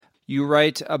you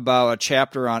write about a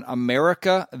chapter on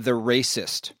America the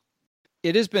Racist.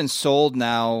 It has been sold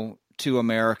now to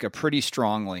America pretty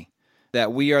strongly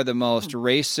that we are the most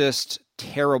racist,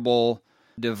 terrible,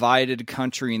 divided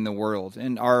country in the world.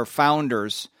 And our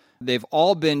founders, they've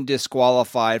all been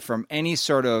disqualified from any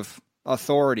sort of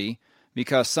authority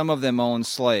because some of them owned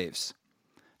slaves.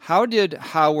 How did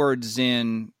Howard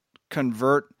Zinn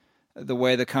convert the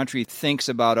way the country thinks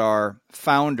about our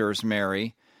founders,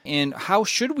 Mary? And how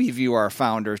should we view our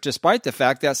founders, despite the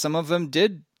fact that some of them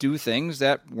did do things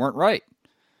that weren't right?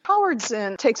 Howard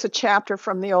Zinn takes a chapter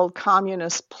from the old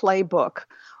communist playbook,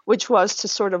 which was to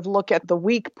sort of look at the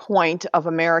weak point of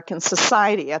American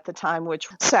society at the time,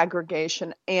 which was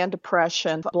segregation and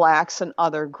oppression of blacks and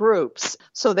other groups.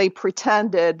 So they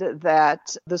pretended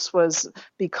that this was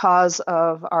because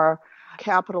of our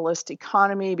capitalist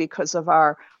economy, because of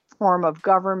our form of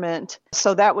government.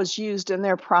 So that was used in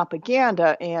their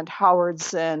propaganda, and Howard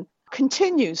Zinn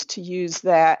continues to use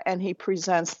that, and he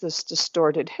presents this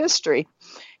distorted history.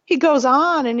 He goes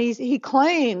on and he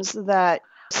claims that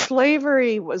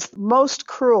slavery was most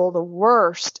cruel, the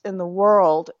worst in the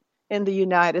world in the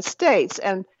United States.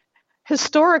 And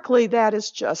historically, that is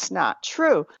just not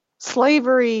true.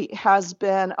 Slavery has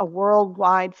been a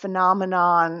worldwide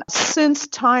phenomenon since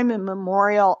time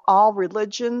immemorial. All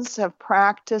religions have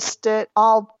practiced it.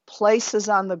 All places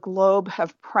on the globe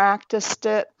have practiced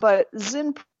it. But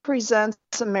Zinn presents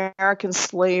American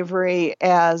slavery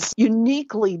as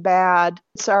uniquely bad.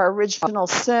 It's our original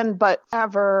sin, but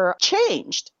never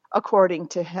changed, according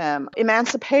to him.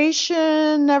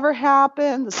 Emancipation never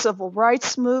happened. The civil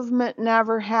rights movement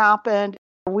never happened.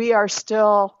 We are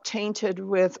still tainted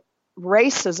with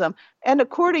racism. And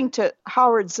according to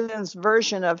Howard Zinn's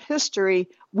version of history,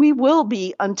 we will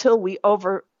be until we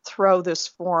overthrow this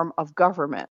form of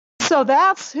government. So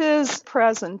that's his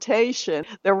presentation.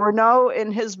 There were no,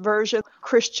 in his version,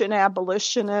 Christian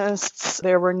abolitionists.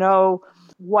 There were no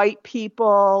white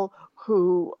people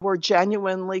who were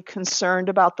genuinely concerned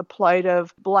about the plight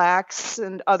of blacks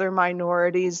and other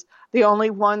minorities. The only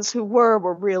ones who were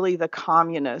really the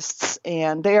communists.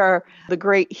 And they are the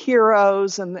great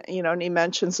heroes. And, and he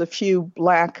mentions a few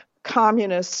black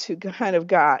communists who kind of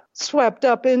got swept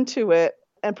up into it,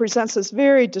 and presents this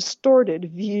very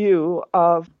distorted view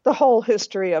of the whole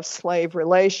history of slave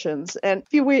relations. And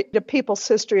if you read the People's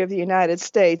History of the United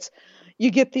States, you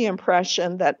get the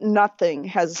impression that nothing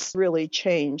has really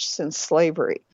changed since slavery.